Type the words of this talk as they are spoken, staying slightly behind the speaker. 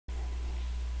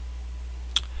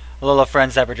Alola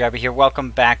friends, DapperDraby here.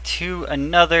 Welcome back to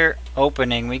another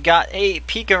opening. We got a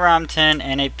Pikachu tin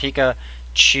and a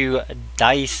Pikachu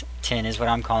dice tin is what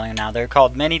I'm calling them now. They're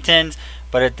called mini tins,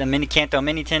 but it's the mini Kanto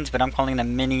mini tins, but I'm calling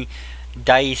them mini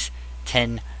dice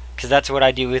tin because that's what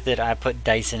I do with it. I put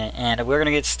dice in it, and we're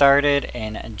gonna get started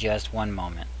in just one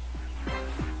moment.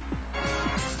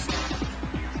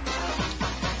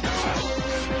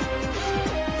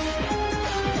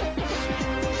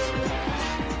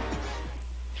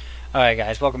 Alright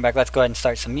guys, welcome back. Let's go ahead and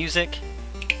start some music.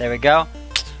 There we go.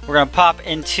 We're going to pop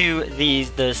into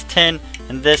this tin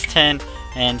and this tin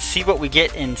and see what we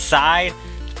get inside.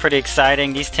 It's pretty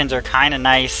exciting. These tins are kind of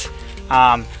nice.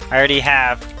 I already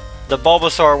have the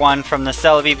Bulbasaur one from the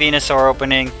Celebi Venusaur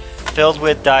opening filled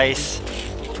with dice.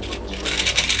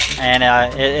 And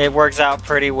it works out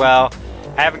pretty well.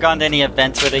 I haven't gone to any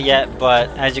events with it yet, but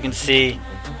as you can see,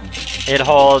 it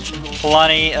holds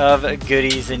plenty of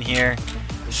goodies in here.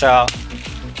 So,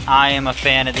 I am a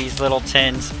fan of these little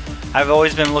tins. I've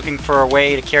always been looking for a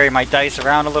way to carry my dice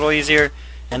around a little easier,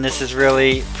 and this is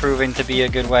really proving to be a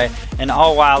good way. And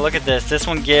oh wow, look at this. This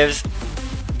one gave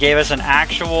us an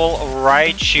actual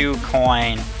Raichu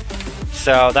coin.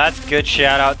 So that's good.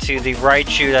 Shout out to the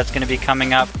Raichu that's going to be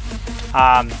coming up.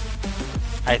 I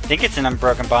think it's in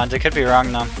Unbroken Bonds. I could be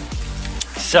wrong though.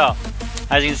 So,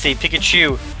 as you can see,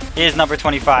 Pikachu is number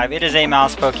 25. It is a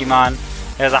mouse Pokemon.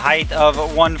 It has a height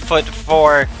of 1 foot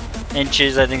 4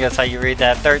 inches. I think that's how you read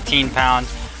that. 13 pounds.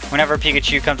 Whenever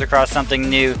Pikachu comes across something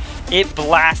new, it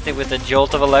blasts it with a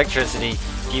jolt of electricity.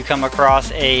 If you come across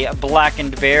a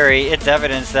blackened berry, it's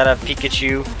evidence that a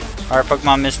Pikachu or a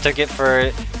Pokemon mistook it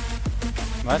for...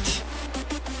 What?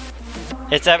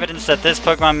 It's evidence that this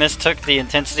Pokemon mistook the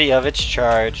intensity of its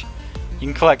charge. You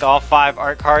can collect all 5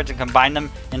 art cards and combine them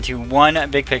into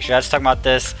one big picture. That's talking about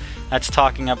this. That's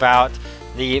talking about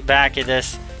the back of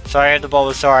this. So I have the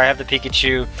Bulbasaur, I have the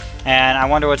Pikachu, and I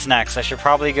wonder what's next. I should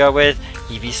probably go with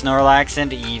Eevee, Snorlax,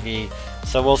 and Eevee.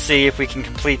 So we'll see if we can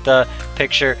complete the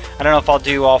picture. I don't know if I'll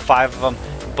do all 5 of them,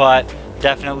 but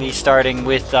definitely starting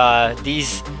with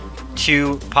these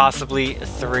 2, possibly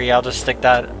 3. I'll just stick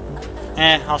that.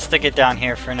 I'll stick it down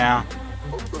here for now.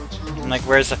 I'm like,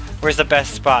 where's the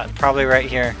best spot? Probably right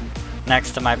here,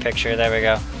 next to my picture. There we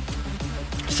go.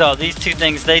 So these 2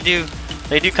 things, they do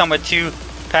come with 2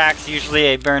 packs, usually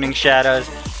a Burning Shadows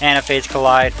and a Fates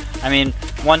Collide. I mean,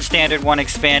 one standard, one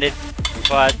expanded,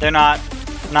 but they're not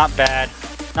bad.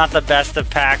 Not the best of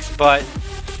packs, but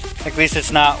at least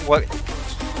it's not what...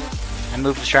 I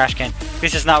moved the trash can. At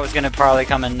least it's not what's going to probably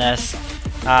come in this.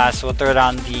 So we'll throw it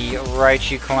on the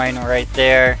Raichu coin right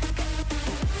there.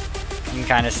 You can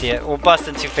kind of see it. We'll bust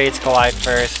into Fates Collide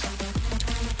first.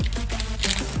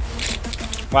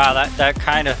 Wow, that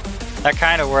kind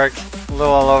of worked. A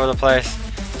little all over the place.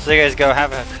 So there you guys go.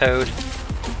 Have a code.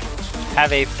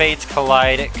 Have a Fates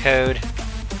Collide code.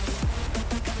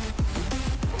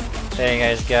 There you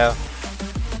guys go.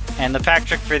 And the pack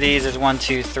trick for these is 1,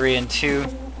 2, 3, and 2.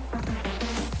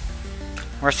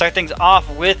 We're gonna start things off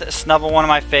with Snubble, one of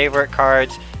my favorite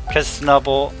cards, because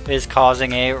Snubble is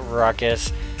causing a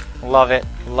ruckus. Love it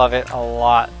a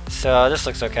lot. So this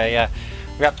looks okay, yeah.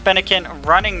 We got Fennekin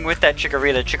running with that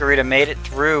Chikorita. Chikorita made it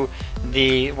through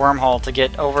the wormhole to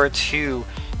get over to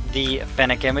the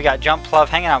Fennekin. We got Jumpluff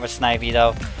hanging out with Snivy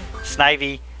though.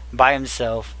 Snivy by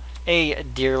himself. A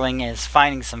Deerling is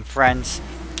finding some friends.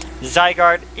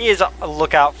 Zygarde is a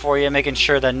lookout for you, making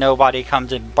sure that nobody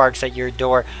comes and barks at your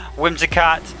door.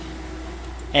 Whimsicott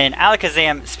and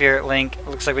Alakazam Spirit Link.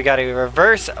 Looks like we got a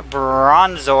reverse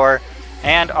Bronzor.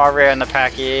 And our rare in the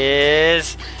pack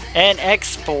is an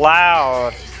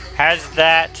Exploud. Has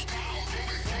that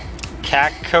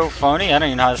cacophony? I don't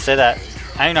even know how to say that.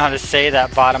 I don't even know how to say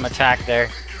that bottom attack there.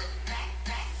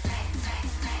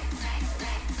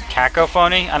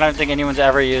 Cacophony? I don't think anyone's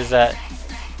ever used that.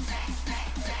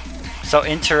 So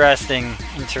interesting.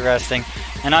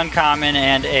 An uncommon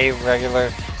and a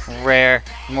regular rare.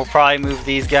 And we'll probably move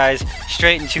these guys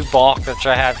straight into bulk, which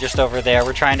I have just over there.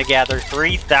 We're trying to gather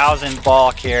 3,000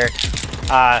 bulk here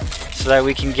so that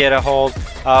we can get a hold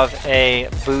of a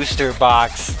booster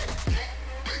box.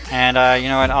 And you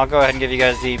know what, I'll go ahead and give you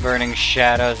guys the Burning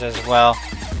Shadows as well.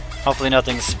 Hopefully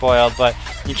nothing's spoiled, but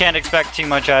you can't expect too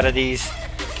much out of these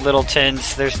little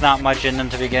tins. There's not much in them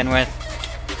to begin with.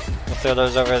 We'll throw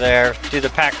those over there. Do the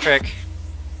pack trick.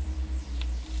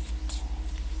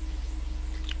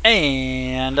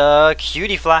 And a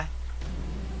Cutie Fly.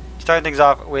 Starting things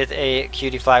off with a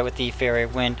Cutie Fly with the Fairy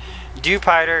Wind.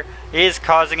 Dewpider is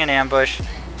causing an ambush.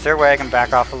 Is there a way I can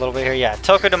back off a little bit here? Yeah,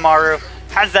 Tokidamaru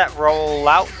has that roll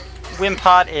out.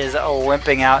 Wimpod is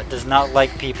wimping out, does not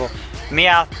like people.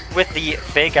 Meowth with the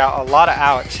fake out. A lot of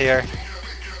outs here.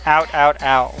 Out, out,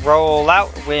 out. Roll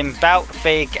out, wimp out,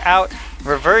 fake out.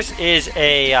 Reverse is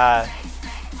a,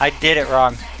 I did it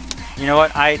wrong. You know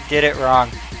what? I did it wrong.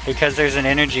 Because there's an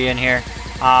energy in here.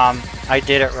 I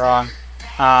did it wrong.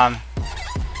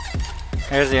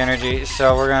 There's the energy.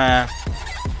 So we're gonna,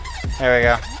 there we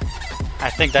go. I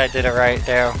think that I did it right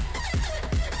there.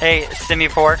 A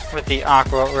Simipour with the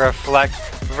Aqua Reflect.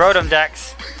 Rotom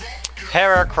Dex.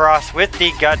 Heracross with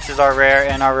the Guts is our rare,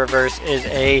 and our reverse is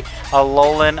a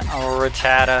Alolan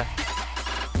Rattata.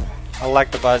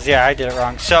 Electabuzz. Yeah, I did it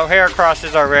wrong. So Heracross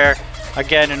is our rare.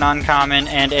 Again, an uncommon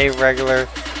and a regular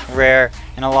rare.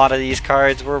 And a lot of these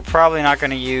cards we're probably not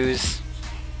going to use.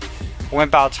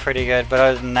 Wimpout's pretty good, but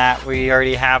other than that, we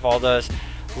already have all those.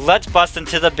 Let's bust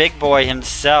into the big boy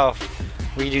himself.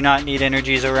 We do not need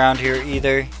energies around here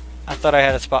either. I thought I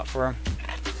had a spot for him.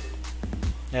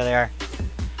 There they are.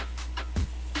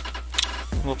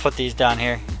 We'll put these down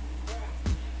here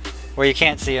where you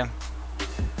can't see them.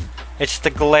 It's the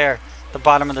glare, the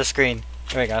bottom of the screen.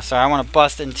 There we go. So I want to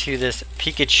bust into this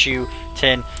Pikachu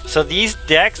tin. So these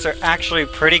decks are actually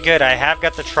pretty good. I have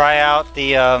got to try out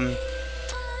the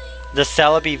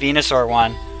Celebi Venusaur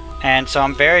one, and so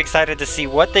I'm very excited to see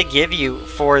what they give you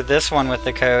for this one with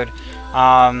the code.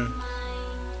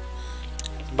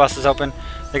 Bus is open.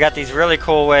 They got these really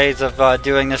cool ways of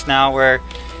doing this now, where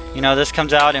you know this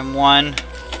comes out in one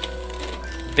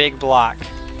big block,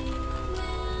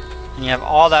 and you have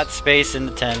all that space in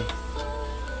the tin.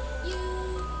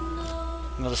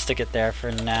 We'll just stick it there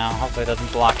for now. Hopefully it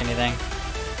doesn't block anything.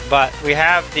 But we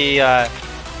have the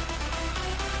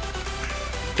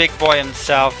big boy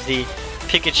himself, the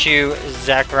Pikachu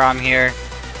Zekrom here.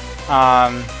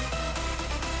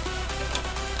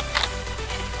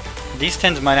 These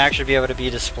tins might actually be able to be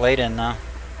displayed in though.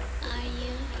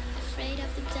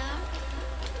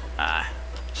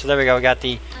 So there we go. We got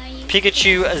the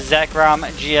Pikachu Zekrom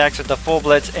GX with the full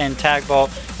blitz and tag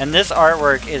bolt, and this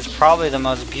artwork is probably the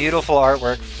most beautiful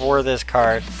artwork for this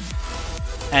card.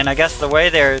 And I guess the way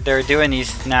they're doing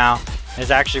these now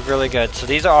is actually really good. So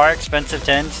these are expensive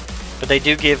tins, but they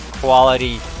do give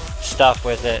quality stuff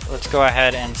with it. Let's go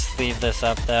ahead and sleeve this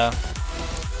up though.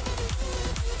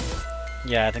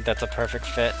 Yeah, I think that's a perfect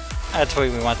fit. That's what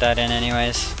we want that in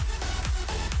anyways.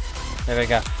 There we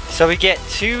go. So we get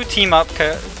 2 team up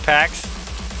packs,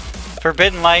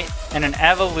 Forbidden Light, and an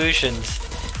Evolutions.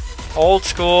 Old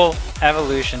school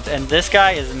Evolutions. And this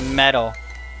guy is metal.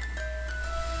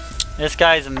 This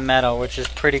guy is metal, which is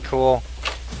pretty cool.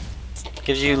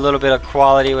 Gives you a little bit of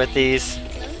quality with these.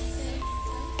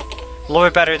 A little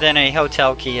bit better than a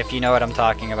hotel key, if you know what I'm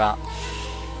talking about.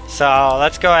 So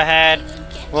let's go ahead.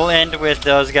 We'll end with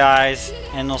those guys,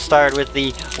 and we'll start with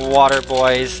the Water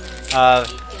Boys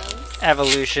of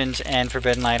Evolutions and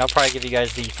Forbidden Light. I'll probably give you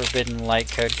guys the Forbidden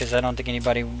Light code because I don't think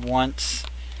anybody wants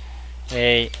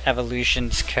a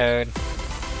Evolutions code.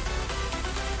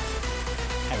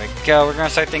 There we go. We're going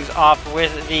to start things off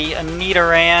with the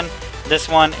Nidoran. This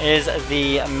one is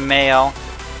the male.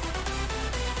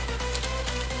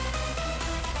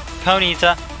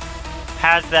 Ponyta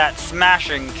has that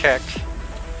smashing kick.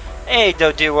 A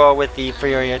Doduo with the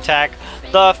Fury attack.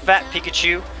 The Fat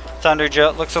Pikachu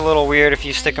Thunderjolt looks a little weird if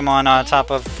you stick him on top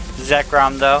of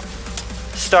Zekrom though.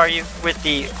 Staryu with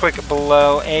the Quick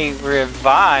Blow, a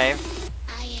Revive.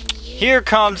 Here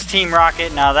comes Team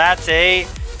Rocket. Now that's a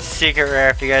secret rare,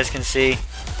 if you guys can see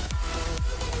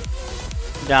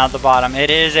down at the bottom. It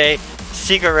is a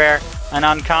secret rare, an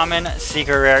uncommon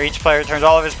secret rare. Each player turns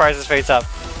all of his prizes face up.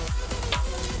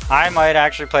 I might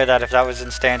actually play that if that was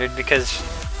in standard, because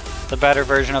the better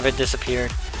version of it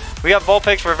disappeared. We got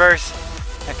Vulpix reverse.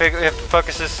 If it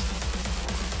focuses,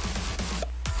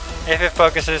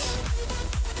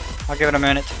 I'll give it a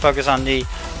minute to focus on the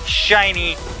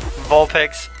shiny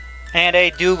Vulpix. And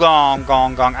a Dugong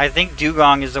Gong. I think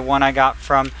Dugong is the one I got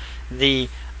from the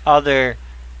other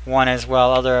one as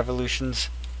well, other evolutions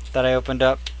that I opened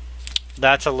up.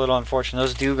 That's a little unfortunate.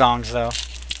 Those Dugongs though,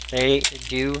 they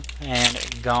do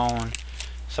and gone.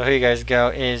 So here you guys go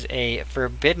is a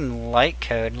Forbidden Light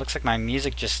code. Looks like my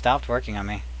music just stopped working on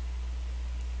me.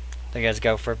 There you guys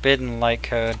go, Forbidden Light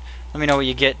code. Let me know what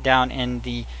you get down in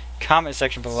the comment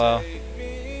section below.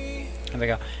 There we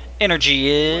go. Energy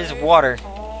is water.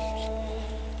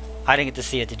 I didn't get to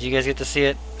see it. Did you guys get to see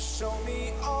it?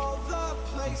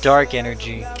 Dark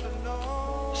energy.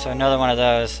 So another one of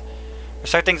those. We'll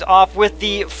start things off with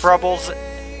the Frubbles,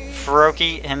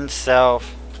 Froakie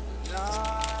himself.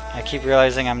 I keep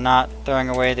realizing I'm not throwing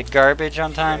away the garbage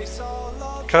on time.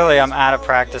 Clearly I'm out of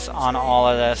practice on all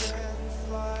of this.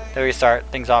 There we start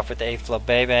things off with a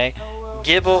Flabébé,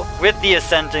 Gibble with the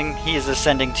ascending. He is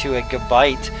ascending to a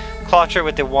Gabite. Clawcher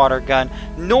with the water gun.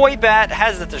 Noibat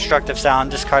has the destructive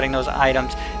sound, discarding those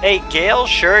items. A Gale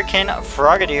Shuriken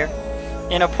Frogadier.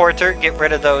 In a Porter, get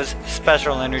rid of those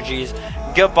special energies.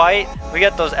 Gabite, we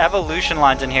got those evolution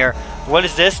lines in here. What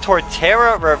is this?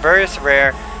 Torterra reverse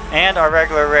rare. And our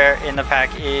regular rare in the pack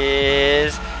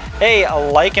is a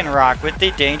Lycanroc with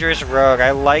the dangerous rogue.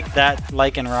 I like that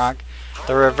Lycanroc.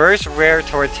 The reverse rare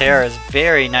Torterra is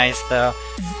very nice though.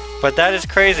 But that is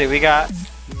crazy. We got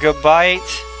Gabite,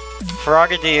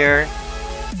 Frogadier,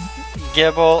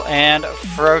 Gibble, and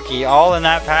Froakie all in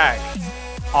that pack.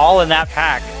 All in that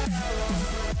pack.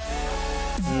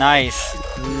 Nice.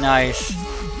 Nice.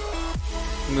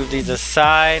 Move these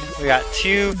aside. We got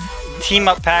 2 team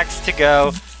up packs to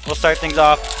go. We'll start things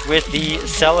off with the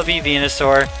Celebi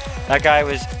Venusaur. That guy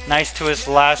was nice to us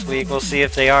last week. We'll see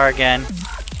if they are again.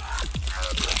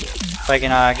 If I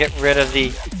can get rid of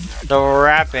the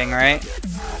wrapping, right?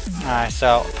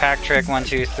 So pack trick 1,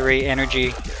 2, 3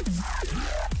 energy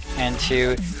and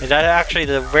 2. Is that actually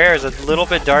the rare is a little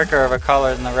bit darker of a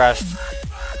color than the rest?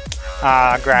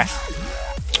 Grass.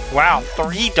 Wow,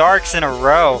 3 darks in a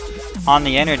row on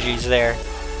the energies there.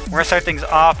 We're gonna start things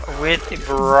off with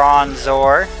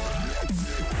Bronzor.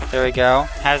 There we go.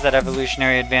 Has that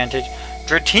evolutionary advantage.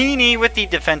 Dratini with the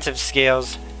defensive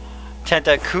scales.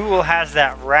 Tentacool has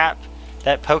that wrap,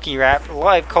 that Poke Wrap.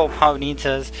 Live Cold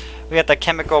Ponytas. We got the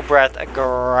Chemical Breath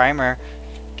Grimer.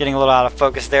 Getting a little out of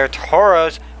focus there.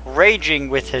 Tauros raging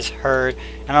with his herd.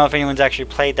 I don't know if anyone's actually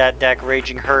played that deck,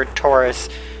 Raging Herd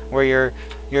Tauros, where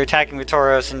you're attacking with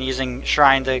Tauros and using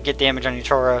Shrine to get damage on your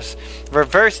Tauros.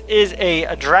 Reverse is a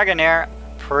Dragonair,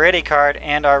 pretty card,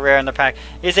 and our rare in the pack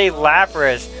is a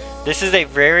Lapras. This is a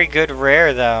very good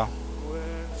rare though.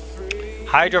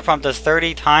 Hydro Pump does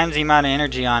 30 times the amount of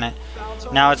energy on it.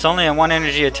 Now it's only a 1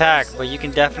 energy attack, but you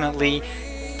can definitely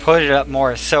put it up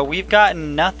more. So we've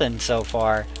gotten nothing so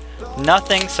far.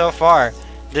 Nothing so far.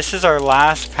 This is our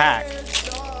last pack.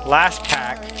 Last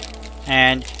pack.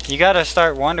 And you gotta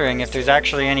start wondering if there's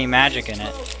actually any magic in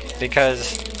it.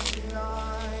 Because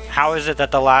how is it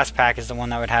that the last pack is the one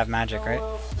that would have magic, right?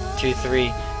 2,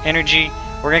 3. Energy.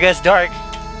 We're gonna guess dark.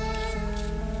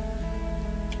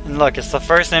 And look, it's the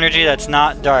first energy that's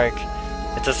not dark.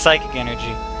 It's a psychic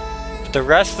energy. But the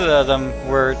rest of them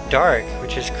were dark,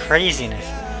 which is craziness.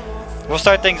 We'll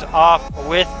start things off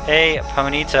with a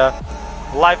Ponyta,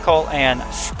 Live Colt, and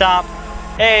Stomp.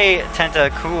 A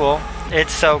Tentacool.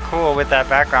 It's so cool with that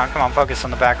background. Come on, focus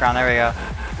on the background. There we go.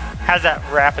 Has that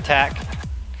wrap attack.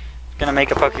 Gonna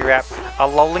make a Poke Wrap. A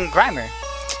Alolan Grimer.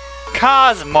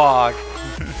 Cosmog.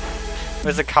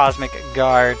 With a Cosmic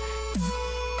Guard.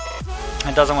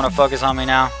 It doesn't want to focus on me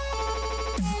now.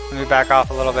 Let me back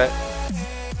off a little bit.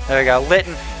 There we go.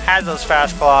 Litten has those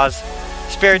fast claws.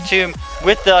 Spiritomb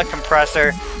with the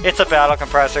compressor. It's a battle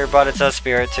compressor, but it's a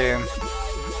Spiritomb.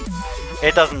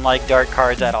 It doesn't like dark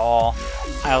cards at all.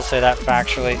 I'll say that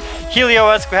factually.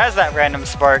 Helios has that random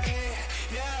spark.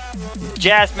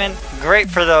 Jasmine,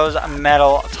 great for those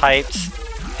metal types.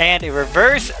 And a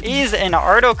reverse is an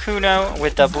Articuno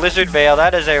with the Blizzard Veil.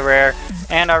 That is a rare.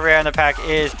 And our rare in the pack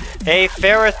is a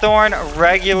Ferrothorn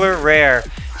regular rare.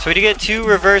 So we did get 2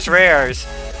 reverse rares,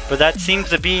 but that seems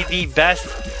to be the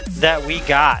best that we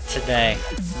got today.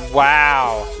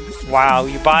 Wow. Wow,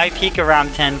 you buy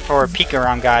Pikarom 10 for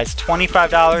Pikarom, guys.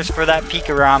 $25 for that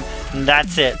Pikarom, and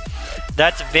that's it.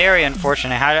 That's very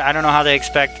unfortunate. I don't know how they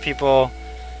expect people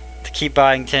to keep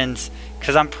buying tins,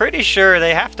 because I'm pretty sure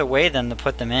they have to weigh them to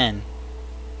put them in.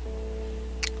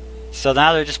 So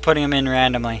now they're just putting them in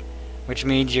randomly, which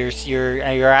means you're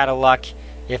out of luck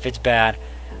if it's bad,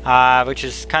 which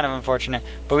is kind of unfortunate.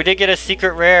 But we did get a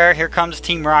secret rare. Here comes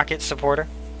Team Rocket supporter.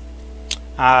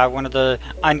 One of the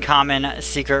uncommon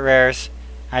secret rares,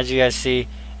 as you guys see.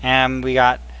 And we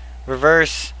got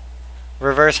reverse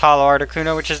Hollow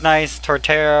Articuno, which is nice.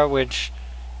 Torterra, which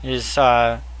is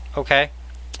okay.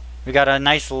 We got a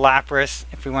nice Lapras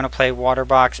if we want to play Water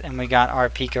Box, and we got our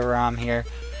Pikarom here.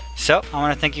 So I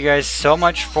want to thank you guys so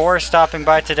much for stopping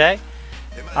by today.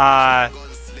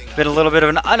 Been a little bit of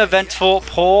an uneventful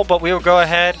poll, but we will go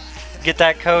ahead, get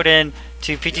that code in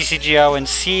to Ptcgo and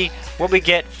see what we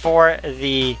get for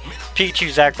the Pikachu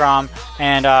Zekrom,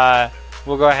 and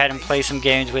we'll go ahead and play some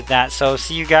games with that. So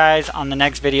see you guys on the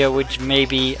next video, which may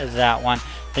be that one.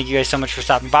 Thank you guys so much for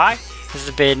stopping by. This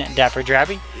has been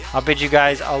DapperDraby. I'll bid you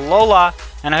guys alola,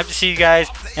 and I hope to see you guys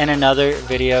in another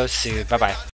video soon. Bye bye.